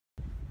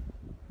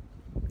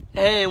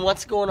Hey,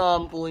 what's going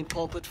on, Bully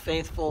Pulpit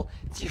Faithful?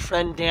 It's your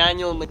friend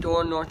Daniel in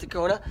Medora, North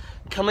Dakota,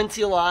 coming to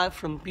you live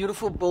from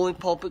beautiful Bully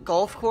Pulpit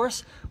Golf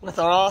Course with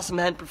our awesome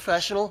head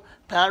professional,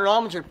 Pat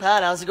Rominger.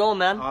 Pat, how's it going,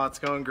 man? Oh, it's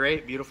going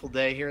great. Beautiful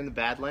day here in the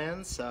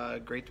Badlands.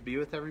 Great to be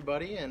with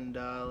everybody, and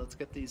let's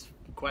get these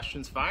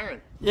questions firing.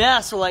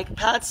 Yeah, so like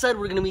Pat said,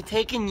 we're going to be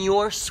taking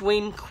your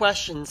swing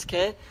questions,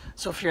 okay?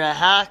 So if you're a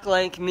hack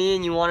like me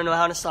and you want to know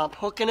how to stop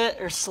hooking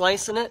it or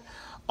slicing it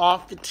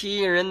off the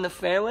tee or in the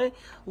fairway,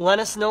 let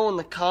us know in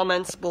the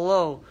comments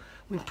below.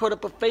 We put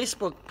up a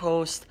Facebook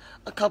post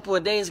a couple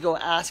of days ago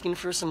asking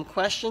for some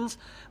questions.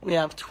 We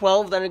have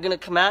 12 that are going to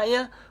come at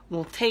you.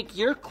 We'll take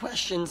your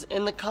questions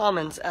in the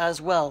comments as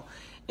well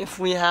if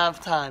we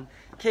have time.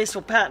 Okay, so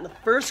Pat, the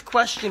first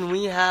question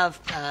we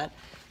have, Pat,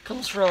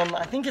 comes from,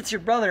 I think it's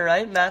your brother,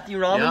 right? Matthew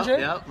Rominger?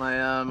 Yep.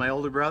 My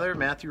older brother,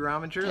 Matthew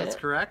Rominger, that's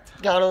correct.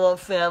 Gotta love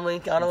family,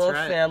 gotta love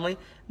family.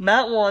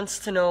 Matt wants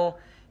to know,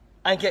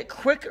 I get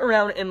quick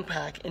around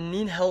impact and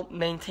need help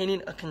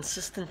maintaining a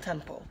consistent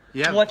tempo.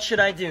 Yeah. What should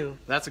I do?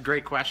 That's a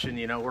great question.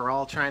 You know, we're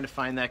all trying to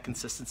find that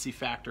consistency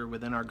factor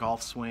within our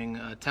golf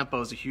swing. Tempo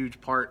is a huge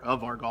part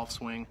of our golf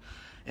swing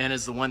and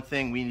is the one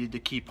thing we need to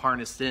keep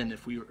harnessed in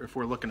if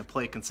we're looking to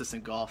play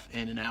consistent golf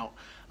in and out.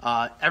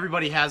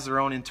 Everybody has their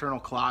own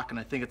internal clock, and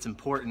I think it's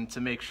important to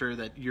make sure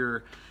that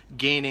you're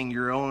gaining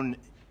your own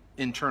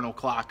internal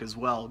clock as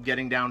well,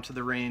 getting down to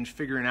the range,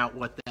 figuring out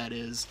what that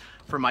is.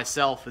 For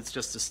myself, it's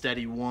just a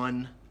steady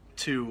 1,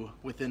 2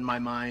 within my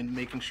mind,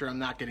 making sure I'm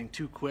not getting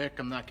too quick,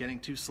 I'm not getting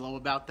too slow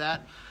about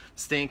that,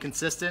 staying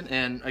consistent,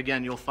 and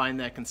again, you'll find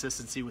that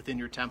consistency within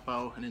your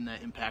tempo and in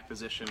that impact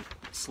position,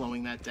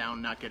 slowing that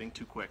down, not getting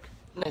too quick.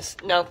 Nice.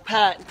 Now,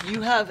 Pat, do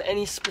you have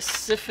any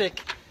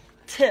specific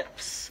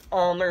tips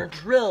or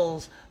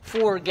drills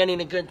for getting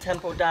a good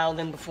tempo dialed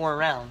in before a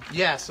round?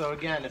 Yeah, so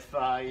again, if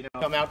you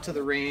come out to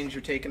the range,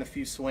 you're taking a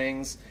few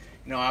swings,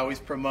 I always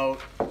promote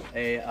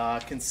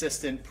a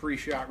consistent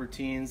pre-shot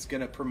routine. It's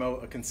going to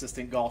promote a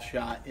consistent golf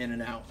shot in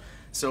and out.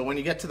 So when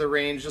you get to the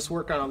range, just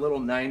work on a little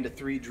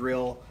 9-to-3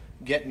 drill,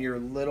 getting your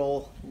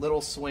little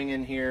swing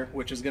in here,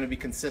 which is going to be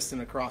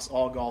consistent across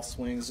all golf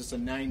swings. Just a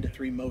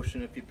 9-to-3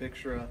 motion. If you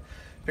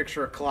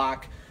picture a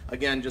clock,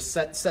 again, just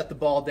set the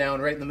ball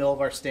down right in the middle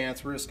of our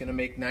stance. We're just going to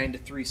make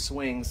 9-to-3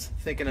 swings,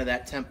 thinking of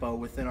that tempo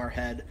within our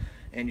head,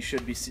 and you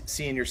should be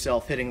seeing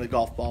yourself hitting the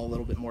golf ball a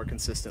little bit more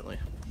consistently.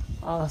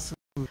 Awesome.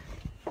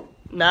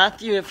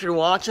 Matthew, if you're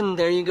watching,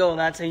 there you go.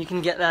 That's how you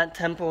can get that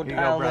tempo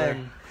dialed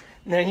in.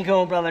 There you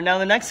go, brother. Now,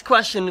 the next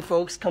question,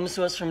 folks, comes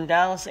to us from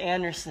Dallas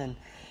Anderson.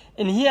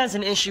 And he has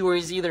an issue where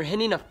he's either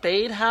hitting a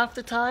fade half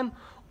the time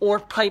or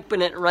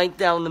piping it right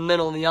down the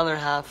middle the other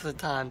half of the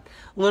time.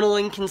 Little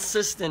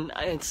inconsistent,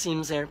 it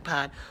seems there,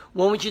 Pat.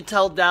 What would you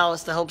tell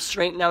Dallas to help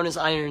straighten out his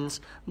irons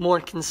more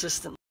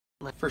consistently?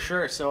 For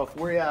sure. So if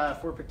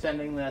we're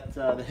pretending that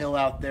the hill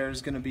out there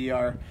is going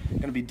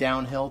to be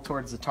downhill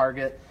towards the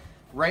target,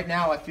 right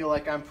now I feel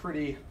like I'm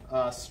pretty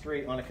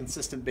straight on a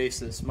consistent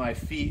basis. My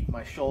feet,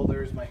 my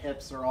shoulders, my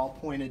hips are all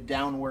pointed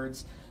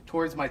downwards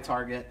towards my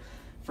target.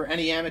 For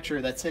any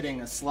amateur that's hitting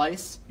a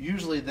slice,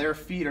 usually their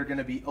feet are going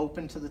to be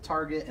open to the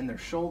target and their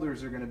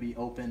shoulders are going to be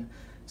open.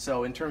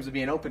 So in terms of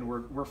being open,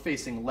 we're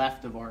facing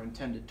left of our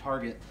intended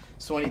target.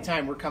 So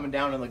anytime we're coming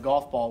down on the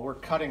golf ball, we're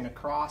cutting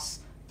across,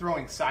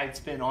 throwing side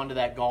spin onto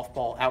that golf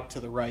ball out to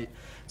the right.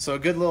 So a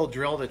good little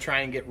drill to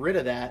try and get rid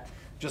of that,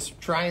 just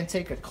try and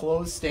take a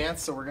closed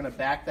stance. So we're going to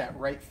back that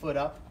right foot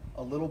up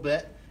a little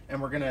bit, and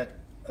we're going to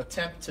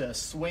attempt to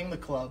swing the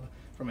club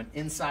from an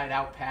inside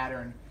out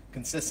pattern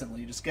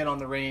consistently. Just get on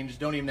the range,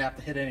 don't even have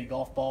to hit any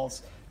golf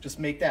balls, just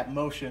make that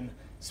motion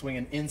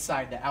swinging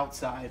inside to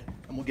outside,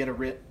 and we'll get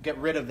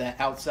rid of that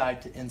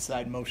outside to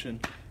inside motion,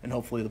 and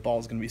hopefully the ball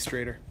is going to be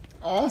straighter.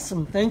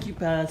 Awesome. Thank you,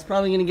 Pat. It's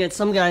probably going to get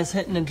some guys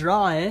hitting a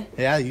draw, eh?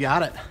 Yeah, you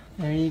got it.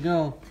 There you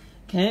go.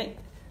 Okay.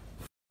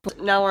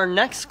 Now our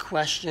next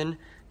question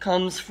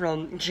comes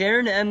from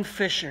Jared M.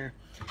 Fisher.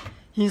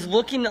 He's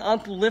looking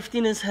up,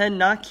 lifting his head,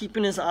 not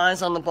keeping his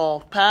eyes on the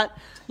ball. Pat,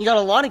 you got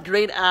a lot of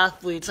great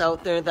athletes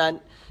out there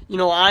that,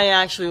 I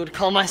actually would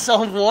call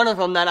myself one of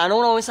them, that I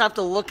don't always have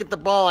to look at the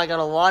ball. I got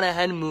a lot of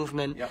head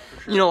movement. Yep,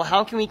 for sure.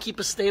 How can we keep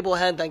a stable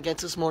head that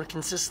gets us more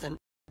consistent?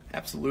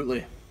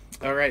 Absolutely.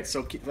 All right,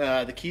 so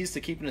the keys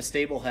to keeping a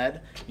stable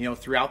head,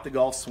 throughout the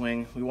golf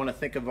swing, we want to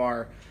think of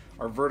our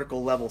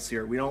vertical levels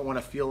here. We don't want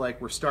to feel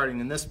like we're starting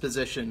in this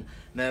position,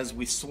 and as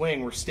we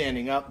swing, we're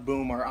standing up,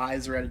 boom, our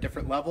eyes are at a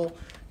different level,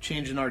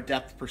 changing our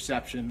depth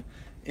perception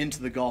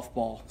into the golf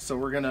ball. So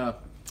we're gonna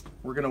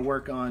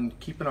work on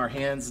keeping our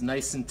hands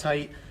nice and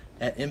tight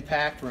at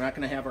impact. We're not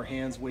gonna have our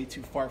hands way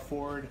too far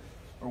forward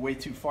or way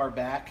too far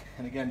back.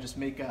 And again, just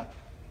make a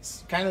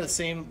kind of the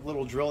same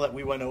little drill that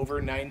we went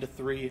over,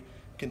 9-to-3,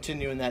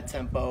 continuing that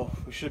tempo.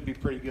 We should be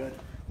pretty good.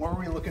 What were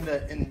we looking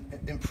to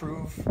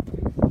improve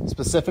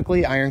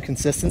specifically? Iron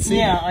consistency?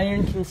 Yeah,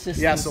 iron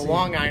consistency. Yeah, so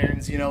long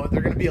irons, they're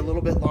going to be a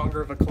little bit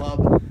longer of a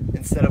club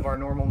instead of our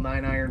normal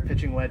 9-iron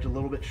pitching wedge, a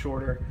little bit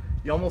shorter.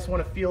 You almost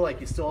want to feel like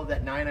you still have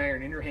that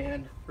 9-iron in your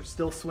hand. We're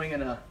still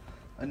swinging a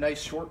a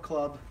nice short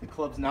club. The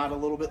club's not a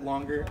little bit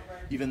longer,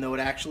 even though it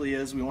actually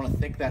is. We want to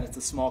think that it's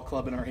a small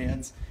club in our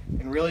hands.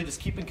 And really just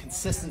keeping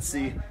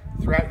consistency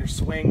throughout your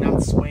swing,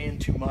 not swaying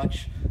too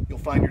much. You'll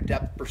find your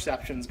depth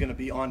perception is going to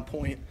be on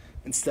point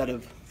instead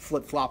of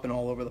flip-flopping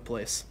all over the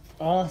place.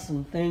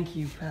 Awesome. Thank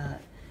you,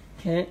 Pat.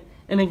 Okay.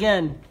 And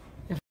again,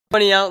 if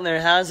anybody out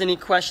there has any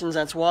questions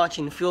that's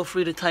watching, feel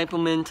free to type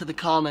them into the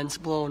comments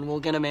below and we'll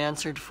get them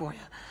answered for you.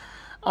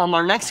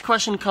 Our next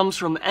question comes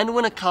from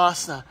Edwin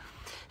Acosta.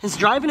 His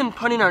driving and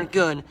putting are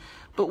good,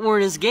 but where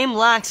his game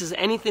lacks is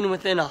anything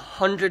within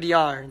 100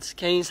 yards.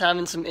 Okay, he's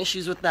having some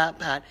issues with that,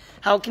 Pat.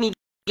 How can he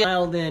get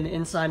dialed in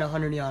inside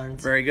 100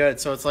 yards? Very good.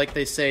 So it's like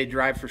they say,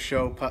 drive for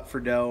show, putt for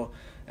dough.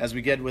 As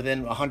we get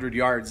within 100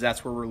 yards,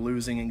 that's where we're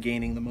losing and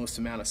gaining the most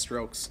amount of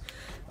strokes.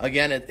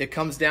 Again, it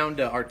comes down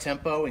to our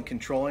tempo and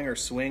controlling our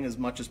swing as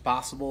much as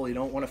possible. You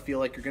don't want to feel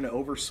like you're going to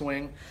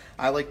overswing.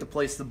 I like to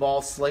place the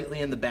ball slightly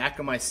in the back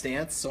of my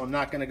stance, so I'm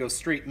not going to go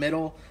straight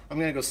middle. I'm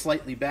going to go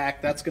slightly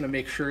back. That's going to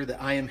make sure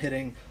that I am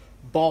hitting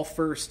ball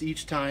first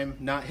each time,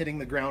 not hitting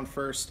the ground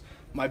first.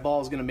 My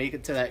ball is going to make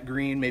it to that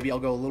green. Maybe I'll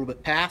go a little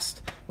bit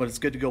past, but it's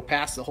good to go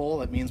past the hole.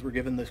 That means we're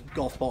giving the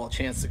golf ball a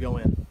chance to go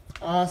in.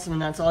 Awesome,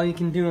 and that's all you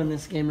can do in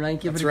this game, right?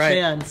 Give it a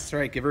chance. That's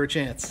right, give her a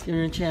chance. Give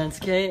her a chance,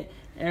 okay?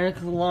 Eric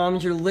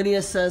Rominger,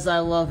 Lydia says I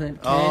love it. Okay?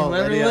 Oh,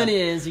 whoever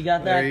Lydia is, you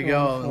got that. There you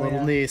go,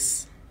 little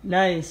niece.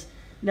 Nice.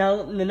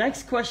 Now, the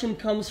next question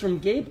comes from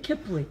Gabe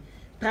Kipley.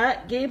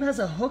 Pat, Gabe has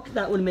a hook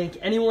that would make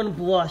anyone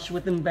blush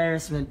with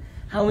embarrassment.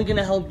 How are we going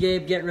to help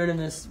Gabe get rid of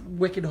this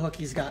wicked hook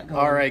he's got going?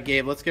 All right,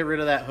 Gabe, let's get rid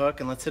of that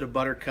hook and let's hit a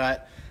butter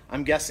cut.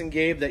 I'm guessing,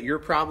 Gabe, that you're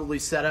probably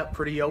set up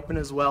pretty open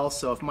as well,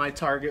 so if my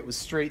target was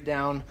straight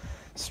down,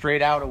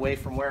 straight out away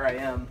from where I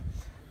am,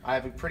 I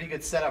have a pretty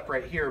good setup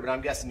right here, but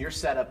I'm guessing your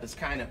setup is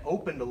kind of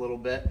opened a little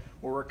bit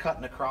where we're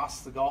cutting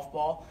across the golf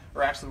ball,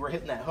 or actually we're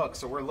hitting that hook,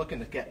 so we're looking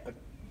to get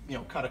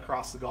cut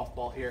across the golf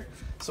ball here.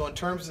 So in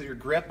terms of your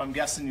grip, I'm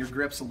guessing your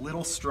grip's a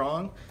little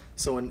strong,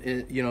 so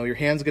your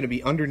hand's going to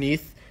be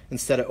underneath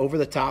instead of over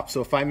the top.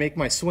 So if I make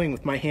my swing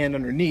with my hand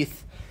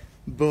underneath,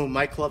 boom,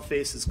 my club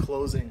face is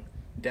closing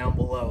down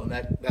below, and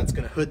that's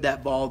going to hood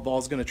that ball. The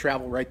ball's going to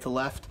travel right to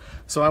left.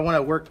 So I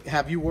want to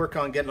have you work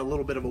on getting a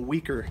little bit of a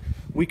weaker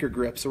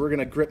grip. So we're going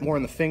to grip more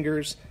in the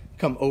fingers,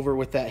 come over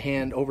with that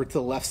hand over to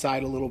the left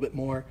side a little bit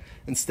more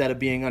instead of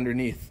being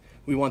underneath.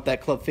 We want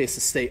that club face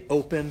to stay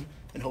open,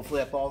 and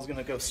hopefully that ball's going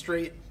to go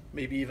straight,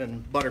 maybe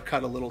even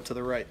buttercut a little to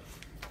the right.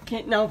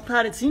 Okay, now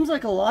Pat, it seems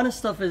like a lot of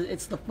stuff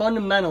it's the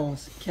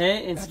fundamentals.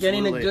 Okay, it's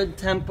Absolutely. Getting a good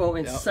tempo,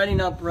 it's setting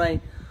up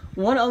right.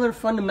 What other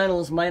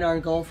fundamentals might our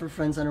golfer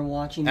friends that are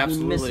watching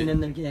be missing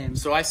in their game?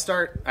 So I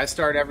start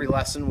every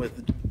lesson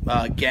with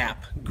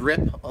gap,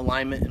 grip,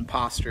 alignment, and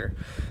posture.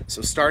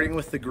 So starting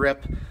with the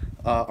grip,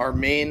 our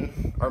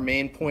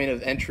main point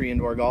of entry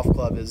into our golf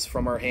club is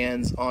from our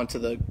hands onto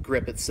the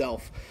grip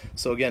itself.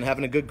 So again,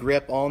 having a good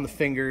grip all in the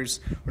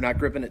fingers. We're not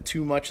gripping it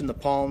too much in the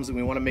palms, and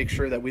we want to make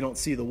sure that we don't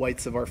see the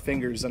whites of our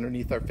fingers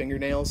underneath our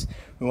fingernails.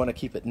 We want to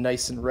keep it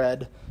nice and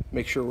red.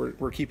 Make sure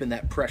we're keeping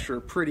that pressure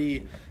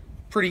pretty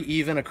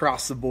even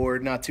across the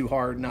board, not too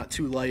hard, not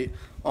too light,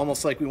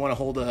 almost like we want to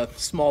hold a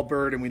small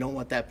bird and we don't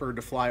want that bird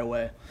to fly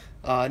away.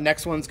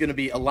 Next one's going to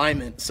be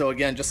alignment. So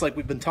again, just like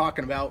we've been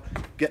talking about,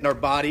 getting our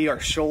body, our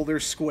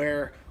shoulders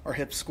square, our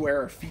hips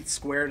square, our feet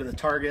square to the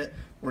target.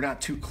 We're not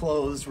too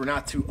closed, we're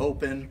not too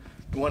open.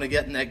 We want to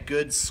get in that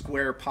good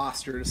square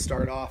posture to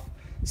start off,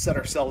 set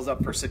ourselves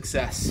up for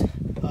success.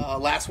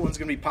 Last one's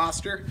going to be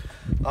posture.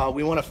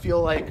 We want to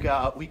feel like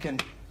we can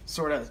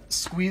sort of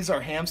squeeze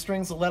our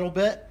hamstrings a little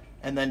bit,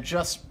 and then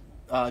just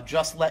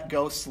let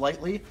go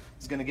slightly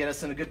is going to get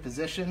us in a good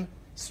position.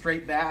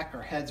 Straight back,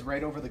 our head's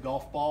right over the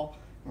golf ball,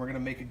 and we're going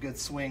to make a good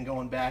swing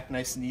going back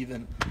nice and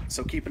even.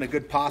 So keeping a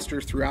good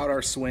posture throughout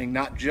our swing,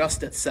 not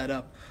just at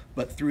setup,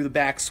 but through the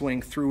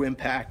backswing, through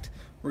impact,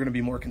 we're going to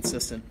be more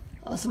consistent.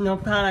 Awesome. Now,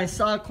 Pat, I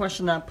saw a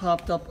question that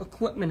popped up.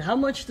 Equipment. How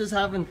much does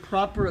having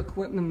proper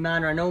equipment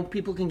matter? I know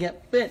people can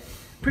get fit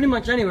pretty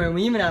much anywhere.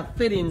 We even have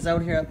fittings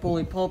out here at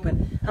Bully Pulpit.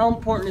 How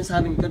important is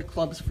having good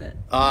clubs fit?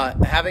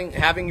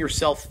 Having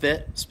yourself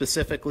fit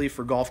specifically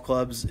for golf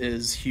clubs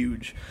is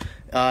huge.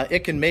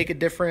 It can make a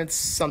difference.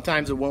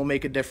 Sometimes it won't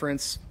make a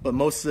difference, but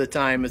most of the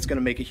time it's going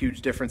to make a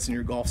huge difference in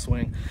your golf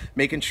swing.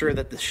 Making sure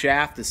that the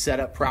shaft is set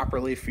up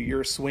properly for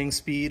your swing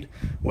speed,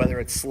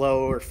 whether it's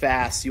slow or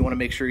fast, you want to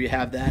make sure you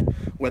have that,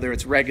 whether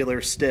it's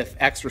regular, stiff,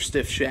 extra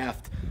stiff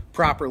shaft,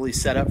 properly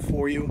set up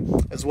for you,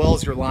 as well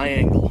as your lie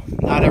angle.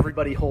 Not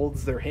everybody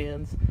holds their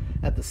hands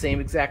at the same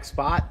exact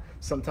spot.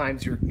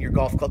 Sometimes your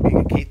golf club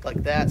can get caked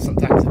like that.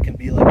 Sometimes it can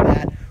be like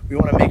that. We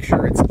want to make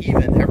sure it's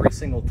even every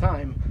single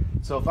time.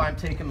 So if I'm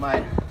taking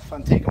my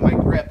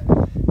grip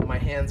and my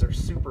hands are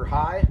super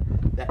high,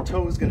 that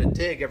toe is going to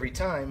dig every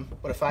time.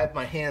 But if I have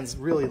my hands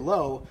really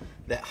low,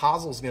 that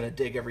hosel is going to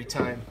dig every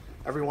time.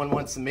 Everyone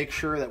wants to make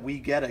sure that we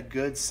get a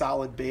good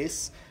solid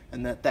base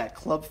and that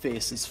club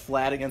face is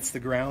flat against the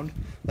ground.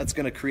 That's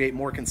going to create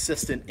more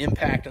consistent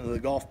impact into the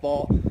golf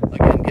ball.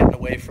 Again, getting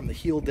away from the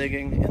heel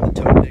digging and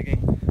the toe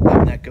digging,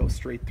 having that go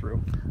straight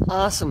through.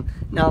 Awesome.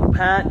 Now,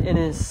 Pat, in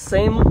his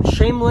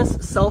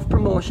shameless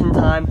self-promotion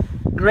time,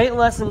 great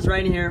lessons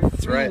right here.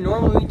 That's right.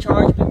 Normally we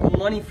charge people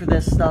money for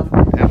this stuff.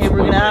 Absolutely. Hey, we're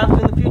going to have to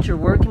in the future.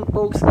 Where can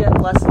folks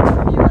get lessons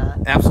from you at?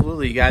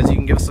 Absolutely, you guys. You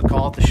can give us a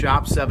call at the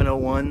shop,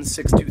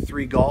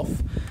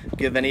 701-623-GOLF.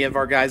 Give any of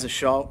our guys a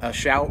shout.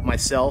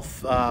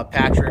 Myself,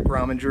 Patrick,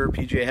 Rominger,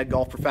 PGA head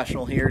golf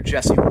professional here.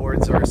 Jesse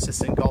Ward's our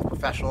assistant golf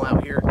professional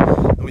out here.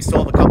 And we still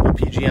have a couple of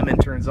PGM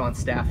interns on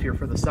staff here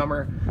for the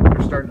summer.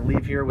 They're starting to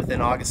leave here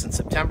within August and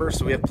September,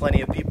 so we have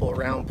plenty of people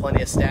around,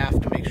 plenty of staff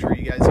to make sure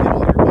you guys get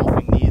all your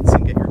golfing needs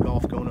and get your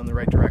golf going in the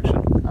right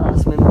direction.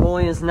 Awesome. And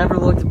boy, has never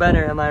looked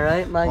better, am I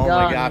right? My God,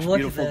 God, my gosh, look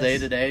beautiful at day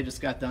this. today.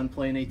 Just got done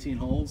playing 18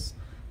 holes.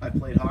 I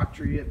played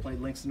Hawktree, I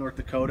played Links in North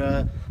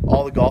Dakota.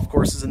 All the golf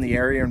courses in the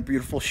area are in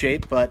beautiful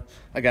shape, but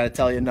I got to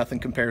tell you, nothing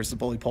compares to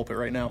Bully Pulpit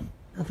right now.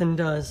 Nothing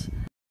does.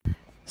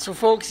 So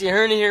folks, you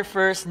heard it here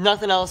first.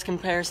 Nothing else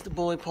compares to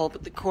Bully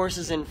Pulpit. The course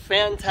is in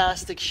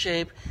fantastic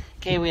shape.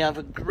 Okay, we have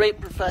a great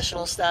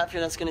professional staff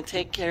here that's going to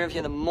take care of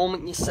you the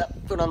moment you set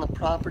foot on the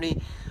property.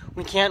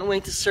 We can't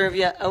wait to serve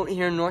you out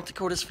here in North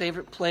Dakota's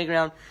favorite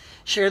playground.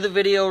 Share the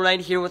video right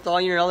here with all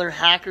your other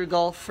hacker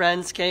golf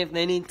friends, okay, if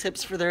they need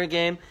tips for their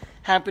game.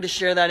 Happy to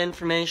share that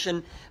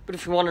information. But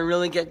if you want to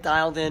really get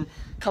dialed in,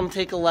 come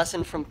take a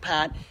lesson from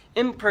Pat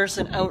in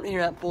person out here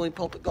at Bully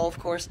Pulpit Golf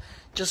Course.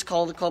 Just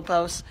call the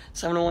clubhouse,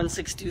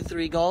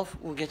 701-623-GOLF.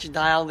 We'll get you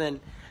dialed in.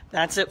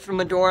 That's it from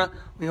Medora.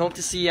 We hope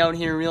to see you out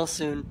here real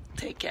soon.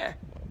 Take care.